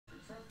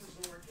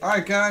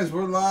Alright guys,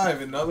 we're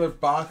live. Another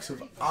box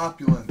of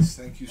Opulence.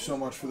 Thank you so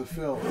much for the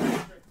fill.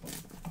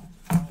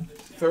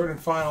 Third and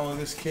final in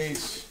this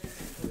case.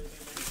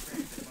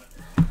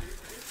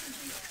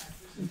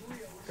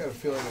 Got a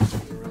feeling there's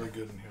something really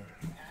good in here.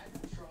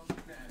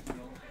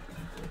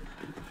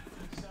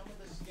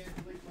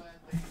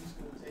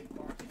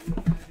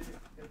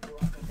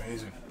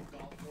 Amazing.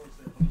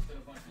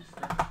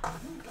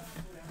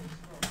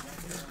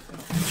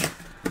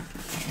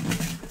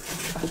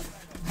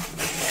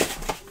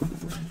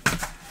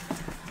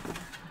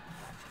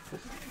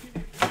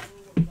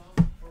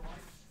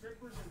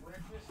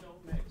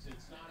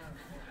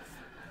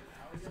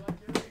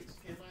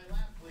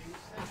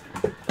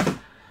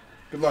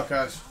 Good luck,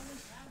 guys.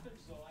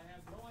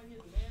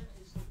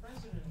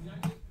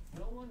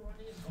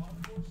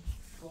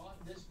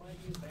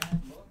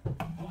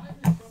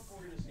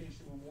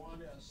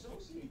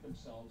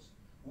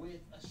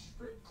 With a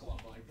strip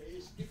club like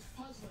this, it's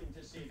puzzling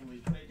to say the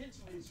least. But I did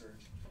some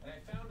research and I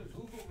found a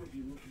Google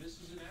review.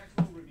 This is an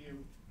actual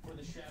review for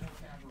the Shadow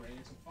Cabaret.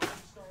 It's a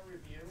 5-star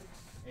review.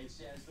 It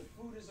says the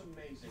food is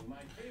amazing.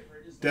 My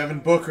favorite is Devin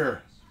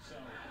Booker.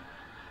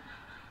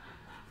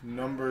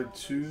 Number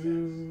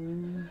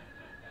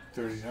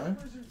 239.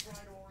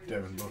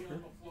 Devin Booker.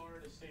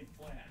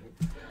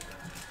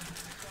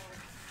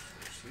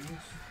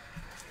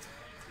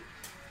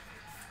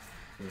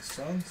 For the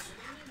Suns.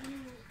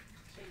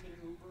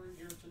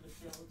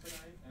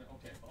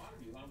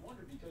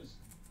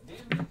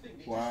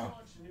 Wow.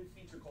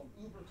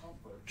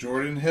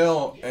 Jordan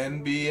Hill,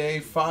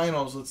 NBA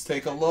Finals. Let's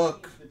take a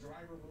look.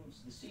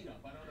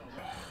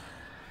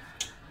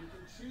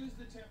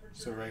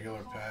 It's a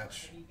regular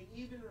patch.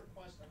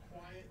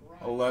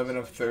 11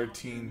 of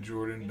 13,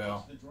 Jordan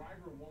Bell.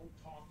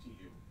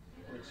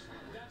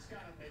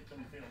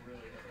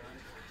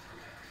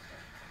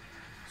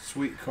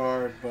 Sweet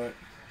card, but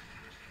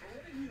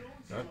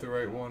not the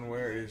right one.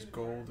 Where is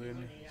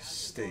Golden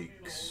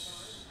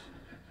Stakes?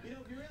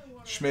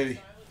 Schmitty.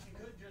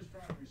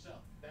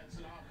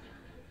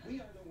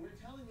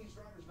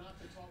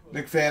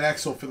 Nick Van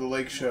Exel for the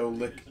Lake Show.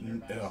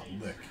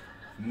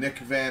 Nick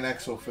Van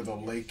Exel for the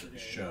Lake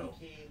Show.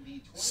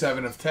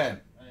 7 of 10.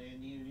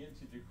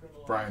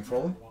 Brian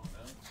Foley.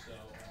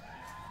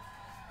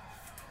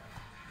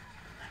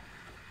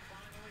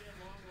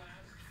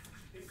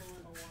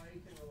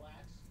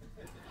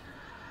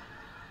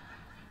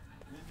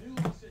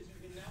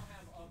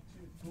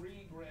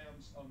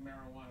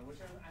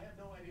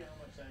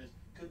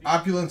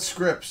 Opulent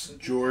Scripts,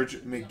 George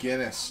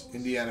McGinnis,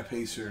 Indiana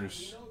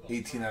Pacers,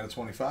 18 out of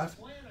 25.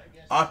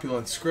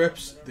 Opulent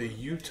Scripts, the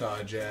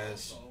Utah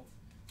Jazz.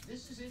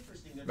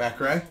 Mac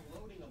Ray.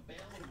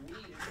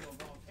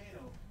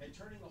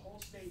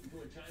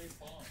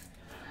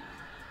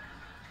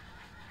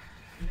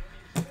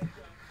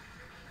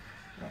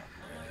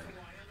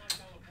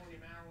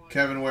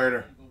 Kevin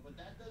Werder.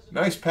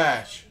 Nice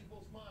patch.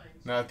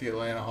 Not the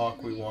Atlanta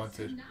Hawk we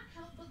wanted.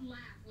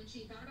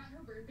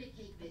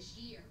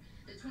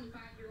 The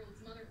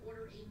 25-year-old's mother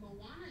ordered a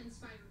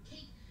Moana-inspired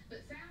cake, but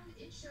found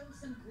it showed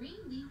some green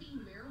leafy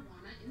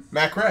marijuana inside.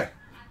 Mac Ray.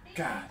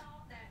 God.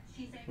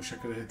 Wish I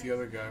could have hit the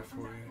other guy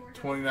for you.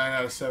 29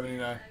 out of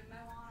 79.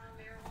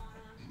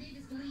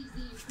 Davis believes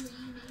the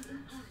employee made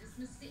an honest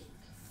mistake.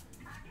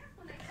 I guess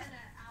when they said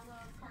that I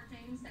love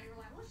cartoons, they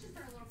were like, let's just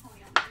throw a little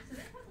pony on there. So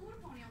they put the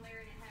little pony on there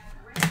and it had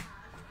red eyes,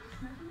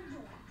 smoking a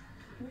joint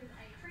with a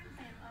trim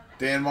stamp of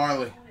Dan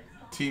Marley.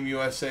 Team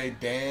USA.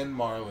 Dan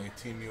Marley.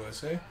 Team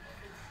USA.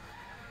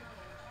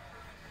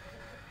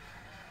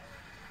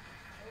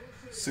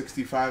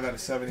 65 out of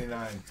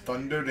 79.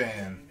 Thunder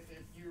Dan.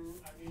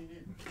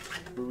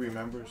 Who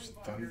remembers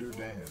Thunder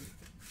Dan?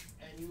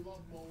 And you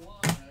love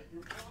Moana,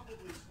 you're probably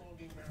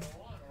smoking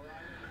marijuana,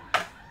 right? I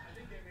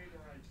think they made the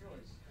right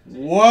choice.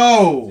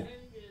 Whoa!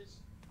 Today is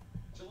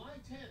July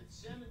 10th,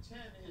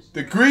 7/10 is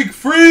The Greek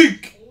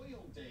Freak!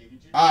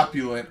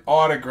 Opulent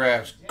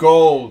autographs,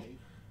 gold.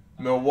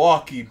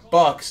 Milwaukee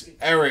Bucks,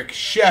 Eric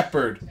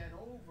Shepard.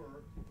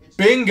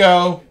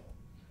 Bingo!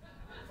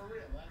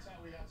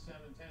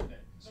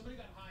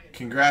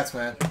 Congrats,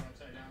 man.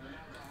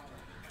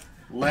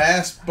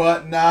 Last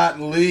but not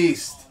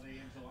least,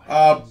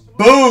 a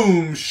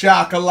boom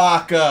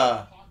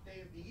shakalaka.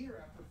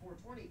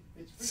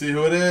 See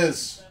who it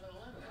is.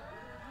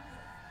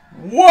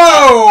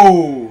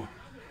 Whoa!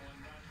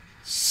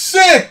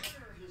 Sick!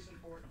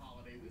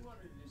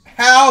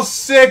 How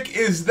sick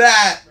is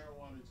that?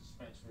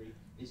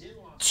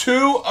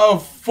 2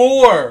 of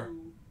 4.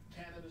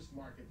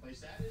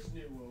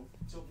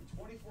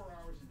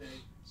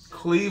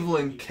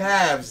 Cleveland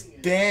Cavs,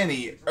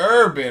 Danny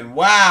Urban.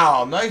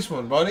 Wow, nice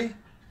one, buddy.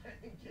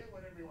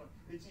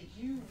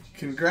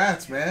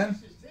 Congrats,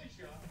 man.